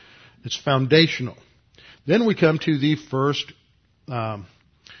 It's foundational. Then we come to the first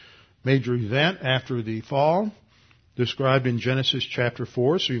major event after the fall, described in Genesis chapter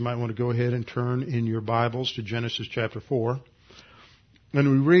 4. So you might want to go ahead and turn in your Bibles to Genesis chapter 4. And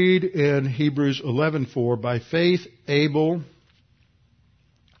we read in Hebrews 11:4, by faith Abel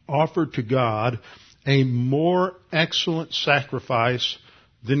offered to God a more excellent sacrifice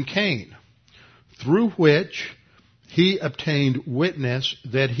than Cain, through which he obtained witness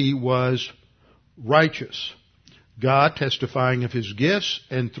that he was righteous, God testifying of his gifts,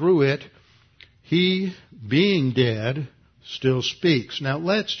 and through it, he, being dead, still speaks. Now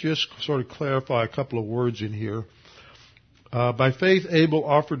let's just sort of clarify a couple of words in here. By faith, Abel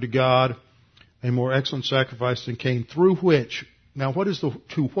offered to God a more excellent sacrifice than Cain, through which, now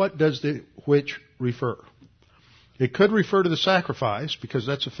to what does the which refer? It could refer to the sacrifice, because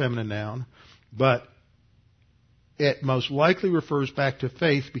that's a feminine noun, but it most likely refers back to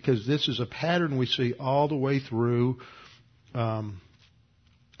faith, because this is a pattern we see all the way through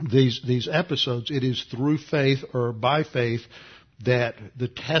these episodes. It is through faith or by faith that the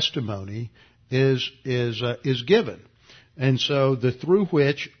testimony is given. And so the through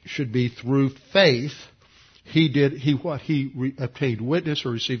which should be through faith. He obtained witness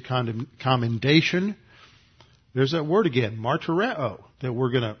or received commendation. There's that word again, martyreo, that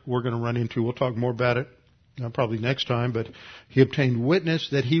we're gonna run into. We'll talk more about it probably next time. But he obtained witness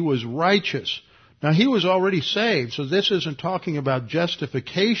that he was righteous. Now he was already saved, so this isn't talking about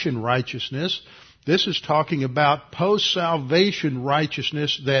justification righteousness. This is talking about post-salvation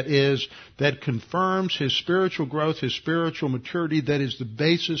righteousness that confirms his spiritual growth, his spiritual maturity, that is the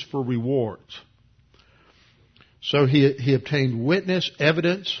basis for rewards. So he obtained witness,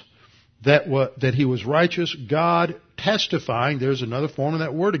 evidence that he was righteous, God testifying, there's another form of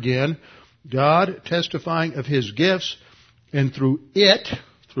that word again, God testifying of his gifts, and through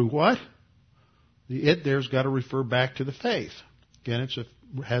what? The it there's got to refer back to the faith. Again,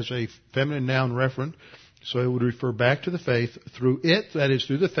 has a feminine noun referent, so it would refer back to the faith. Through it, that is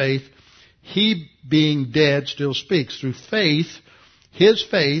through the faith, he being dead still speaks. Through faith, his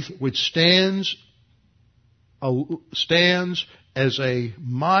faith, which stands as a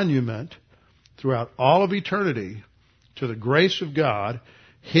monument throughout all of eternity to the grace of God,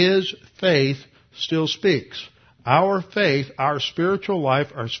 his faith still speaks. Our faith, our spiritual life,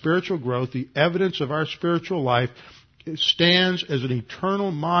 our spiritual growth, the evidence of our spiritual life, it stands as an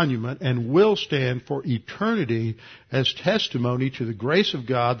eternal monument and will stand for eternity as testimony to the grace of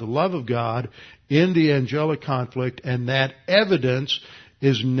God, the love of God in the angelic conflict, and that evidence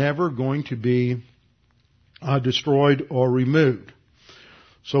is never going to be destroyed or removed.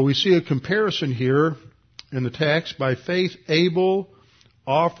 So we see a comparison here in the text. By faith, Abel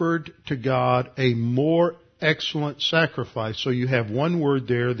offered to God a more excellent sacrifice. So you have one word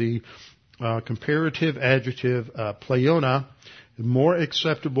there, the comparative adjective pleiona, more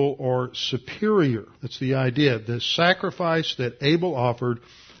acceptable or superior. That's the idea. The sacrifice that Abel offered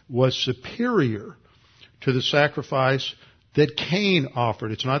was superior to the sacrifice that Cain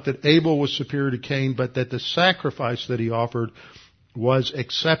offered. It's not that Abel was superior to Cain, but that the sacrifice that he offered was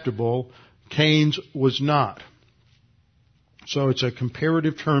acceptable. Cain's was not. So it's a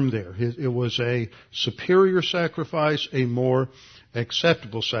comparative term there. It was a superior sacrifice, a more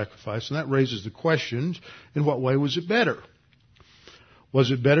acceptable sacrifice. And that raises the question, in what way was it better?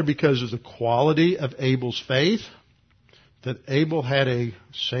 Was it better because of the quality of Abel's faith? That Abel had a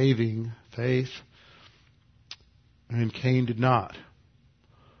saving faith and Cain did not?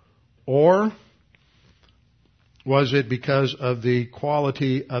 Or was it because of the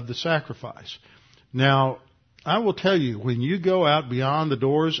quality of the sacrifice? Now, I will tell you, when you go out beyond the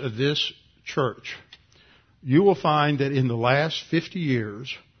doors of this church, you will find that in the last 50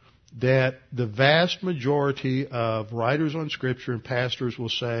 years, that the vast majority of writers on Scripture and pastors will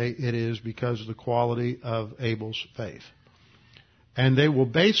say it is because of the quality of Abel's faith. And they will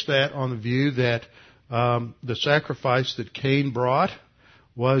base that on the view that the sacrifice that Cain brought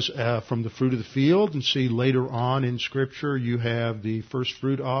was from the fruit of the field. And see, later on in Scripture, you have the first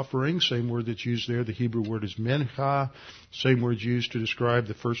fruit offering, same word that's used there. The Hebrew word is mincha, same word used to describe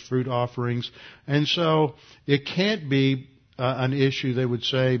the first fruit offerings. And so it can't be an issue, they would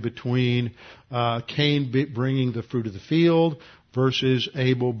say, between Cain bringing the fruit of the field versus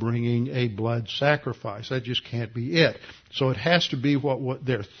Abel bringing a blood sacrifice. That just can't be it. So it has to be what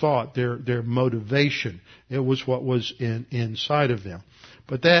their thought, their motivation. It was what was inside of them.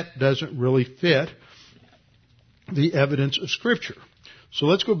 But that doesn't really fit the evidence of Scripture. So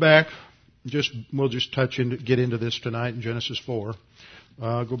let's go back. We'll just get into this tonight in Genesis 4.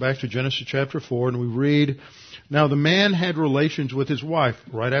 Go back to Genesis chapter 4, and we read, "Now the man had relations with his wife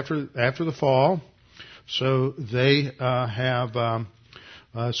right after the fall, so they have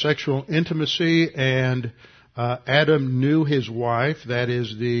sexual intimacy, and Adam knew his wife." That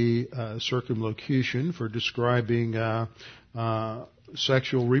is the circumlocution for describing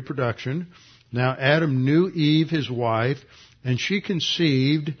sexual reproduction. "Now Adam knew Eve, his wife, and she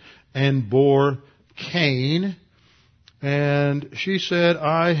conceived and bore Cain. And she said,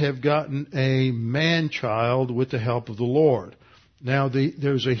 I have gotten a man-child with the help of the Lord." Now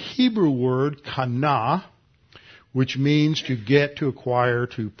there's a Hebrew word, kana, which means to get, to acquire,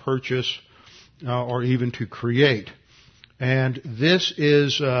 to purchase, or even to create. And this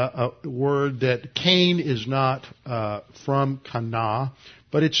is a word that Cain is not from kana,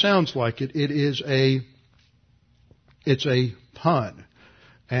 but it sounds like it. It's a pun.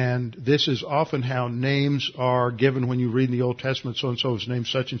 And this is often how names are given when you read in the Old Testament, so-and-so is named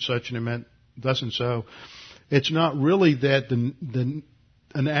such and such, and it meant thus and so. It's not really that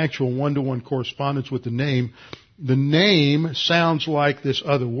an actual one-to-one correspondence with the name. The name sounds like this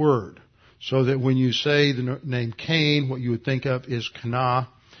other word. So that when you say the name Cain, what you would think of is kana,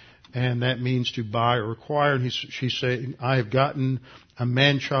 and that means to buy or acquire. And she's saying, I have gotten a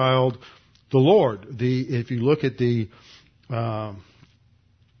man-child, the Lord. If you look at the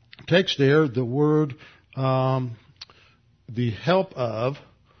text there, the word the help of,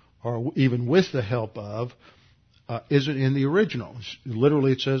 or even with the help of, isn't in the original.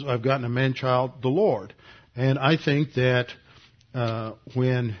 Literally it says, I've gotten a man-child, the Lord. And I think that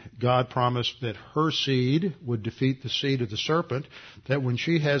when God promised that her seed would defeat the seed of the serpent, that when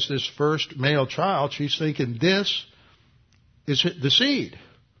she has this first male child, she's thinking, this is the seed.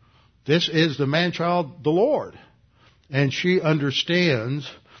 This is the man-child, the Lord. And she understands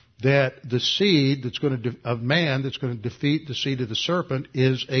that the seed of man that's going to defeat the seed of the serpent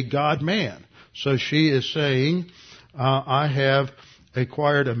is a God-man. So she is saying, I have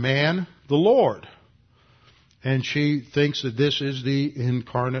acquired a man, the Lord. And she thinks that this is the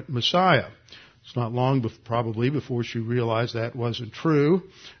incarnate Messiah. It's not long, probably, before she realized that wasn't true,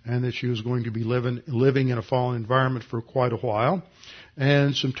 and that she was going to be living in a fallen environment for quite a while.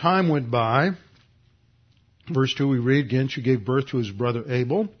 And some time went by. Verse 2 we read again, she gave birth to his brother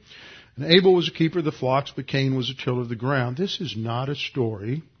Abel. And Abel was a keeper of the flocks, but Cain was a tiller of the ground. This is not a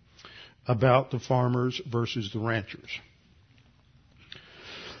story about the farmers versus the ranchers.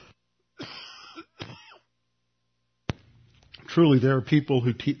 Truly, there are people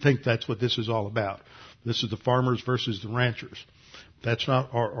who think that's what this is all about. This is the farmers versus the ranchers. That's not,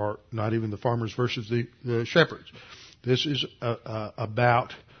 or not even the farmers versus the shepherds. This is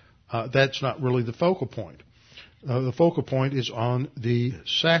about, that's not really the focal point. The focal point is on the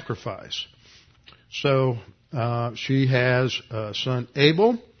sacrifice. So, she has a son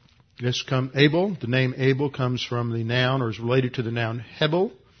Abel. Abel. The name Abel comes from the noun, or is related to the noun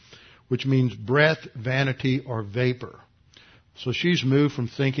Hebel, which means breath, vanity, or vapor. So she's moved from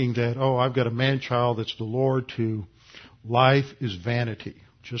thinking that, I've got a man-child that's the Lord, to life is vanity,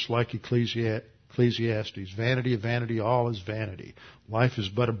 just like Ecclesiastes. Vanity of vanity, all is vanity. Life is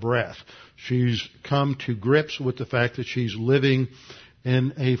but a breath. She's come to grips with the fact that she's living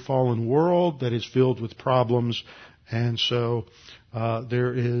in a fallen world that is filled with problems, and so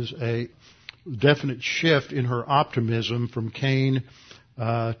there is a definite shift in her optimism from Cain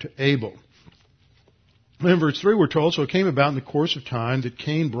to Abel. In verse 3 we're told, so it came about in the course of time that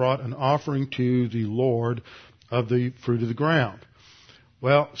Cain brought an offering to the Lord of the fruit of the ground.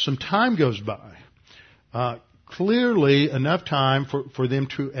 Well, some time goes by. Clearly enough time for them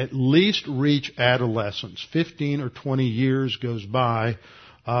to at least reach adolescence. 15 or 20 years goes by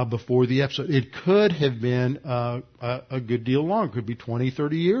before the episode. It could have been a good deal longer. It could be 20,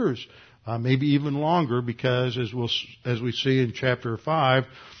 30 years, maybe even longer, because as we see in chapter 5,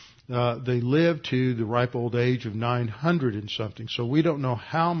 they lived to the ripe old age of 900 and something. So we don't know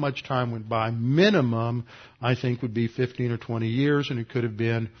how much time went by. Minimum, I think, would be 15 or 20 years, and it could have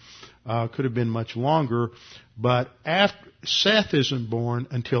been much longer. But Seth isn't born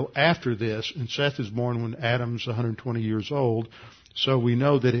until after this, and Seth is born when Adam's 120 years old. So we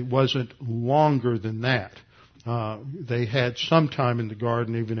know that it wasn't longer than that. They had some time in the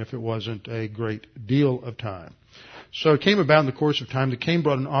garden, even if it wasn't a great deal of time. So it came about in the course of time that Cain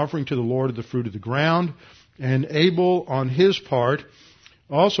brought an offering to the Lord of the fruit of the ground, and Abel, on his part,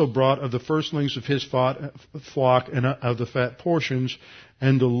 also brought of the firstlings of his flock and of the fat portions.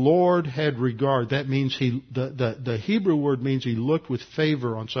 And the Lord had regard. That means the Hebrew word means he looked with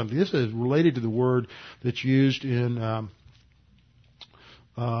favor on something. This is related to the word that's used in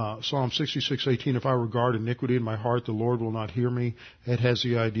Psalm 66:18. If I regard iniquity in my heart, the Lord will not hear me. It has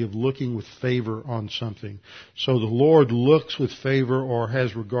the idea of looking with favor on something. So the Lord looks with favor or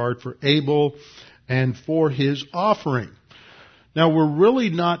has regard for Abel and for his offering. Now we're really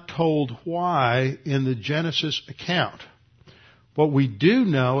not told why in the Genesis account. What we do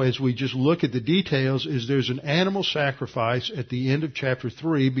know as we just look at the details is there's an animal sacrifice at the end of chapter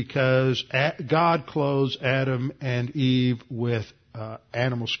 3 because God clothes Adam and Eve with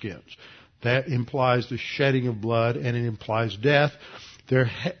animal skins. That implies the shedding of blood and it implies death.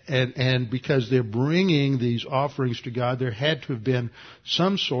 And because they're bringing these offerings to God, there had to have been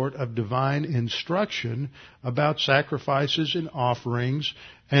some sort of divine instruction about sacrifices and offerings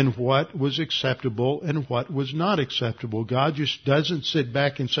and what was acceptable and what was not acceptable. God just doesn't sit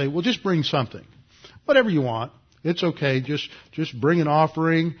back and say, well, just bring something. Whatever you want. It's okay. Just bring an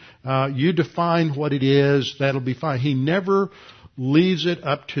offering. You define what it is. That'll be fine. He never leaves it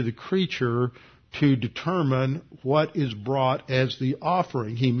up to the creature to determine what is brought as the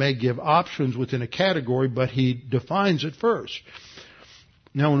offering. He may give options within a category, but he defines it first.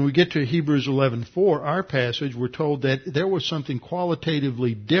 Now, when we get to Hebrews 11:4, our passage, we're told that there was something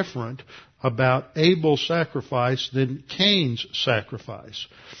qualitatively different about Abel's sacrifice than Cain's sacrifice.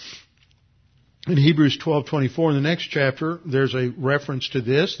 In Hebrews 12:24, in the next chapter, there's a reference to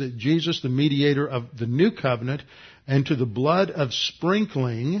this, that Jesus, the mediator of the new covenant, and to the blood of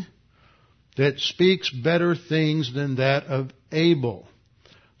sprinkling that speaks better things than that of Abel.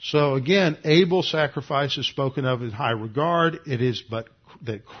 So again, Abel's sacrifice is spoken of in high regard. It is but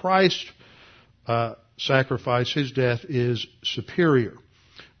that Christ's sacrifice, his death, is superior.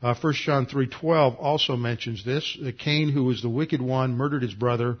 1 John 3:12 also mentions this. Cain, who was the wicked one, murdered his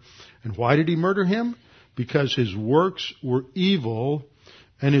brother. And why did he murder him? Because his works were evil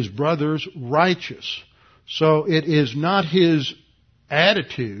and his brother's righteous. So it is not his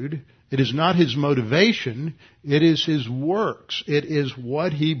attitude, it is not his motivation, it is his works. It is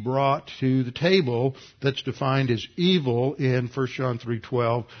what he brought to the table that's defined as evil in 1 John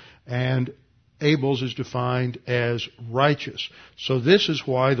 3:12, and Abel's is defined as righteous. So this is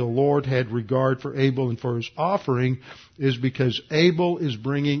why the Lord had regard for Abel and for his offering, is because Abel is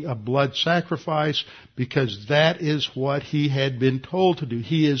bringing a blood sacrifice, because that is what he had been told to do.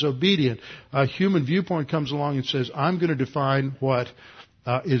 He is obedient. A human viewpoint comes along and says, I'm going to define what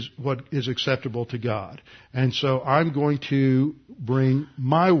is acceptable to God. And so I'm going to bring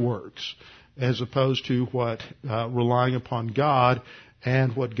my works as opposed to what relying upon God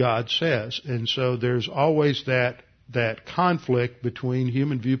and what God says. And so there's always that conflict between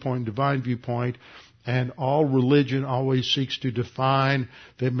human viewpoint and divine viewpoint, and all religion always seeks to define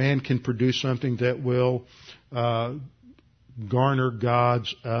that man can produce something that will garner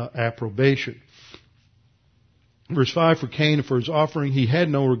God's approbation. Verse 5, for Cain and for his offering he had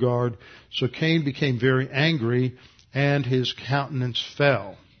no regard, so Cain became very angry and his countenance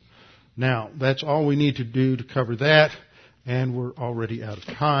fell. Now, that's all we need to do to cover that, and we're already out of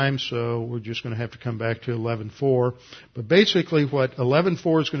time, so we're just going to have to come back to 11:4. But basically what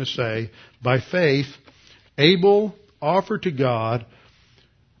 11:4 is going to say, by faith, Abel offered to God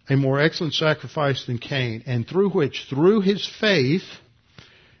a more excellent sacrifice than Cain, and through his faith,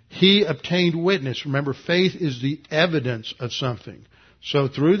 he obtained witness. Remember, faith is the evidence of something. So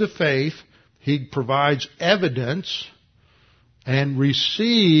through the faith, he provides evidence and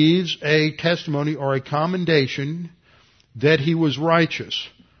receives a testimony or a commendation that he was righteous.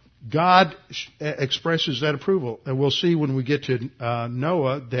 God expresses that approval. And we'll see when we get to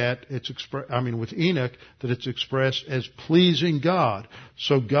Noah that with Enoch, that it's expressed as pleasing God.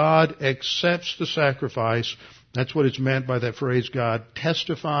 So God accepts the sacrifice. That's what it's meant by that phrase, God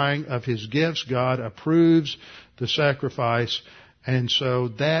testifying of his gifts. God approves the sacrifice. And so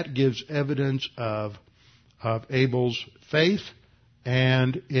that gives evidence of Abel's faith,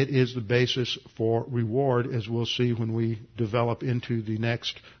 and it is the basis for reward, as we'll see when we develop into the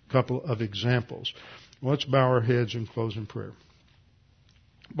next couple of examples. Let's bow our heads and close in prayer.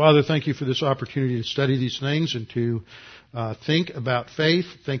 Father, thank you for this opportunity to study these things and to think about faith,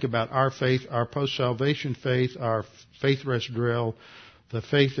 think about our faith, our post-salvation faith, our faith rest drill, the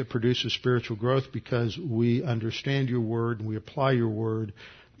faith that produces spiritual growth, because we understand your word and we apply your word,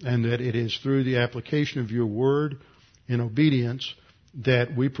 and that it is through the application of your word in obedience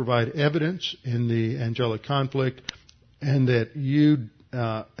that we provide evidence in the angelic conflict, and that you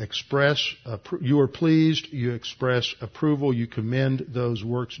you are pleased, you express approval, you commend those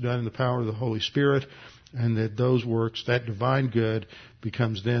works done in the power of the Holy Spirit, and that those works, that divine good,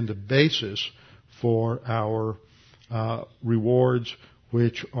 becomes then the basis for our rewards,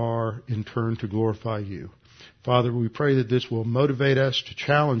 which are in turn to glorify you. Father, we pray that this will motivate us, to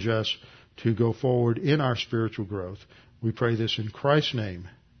challenge us to go forward in our spiritual growth. We pray this in Christ's name.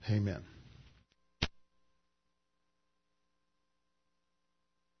 Amen.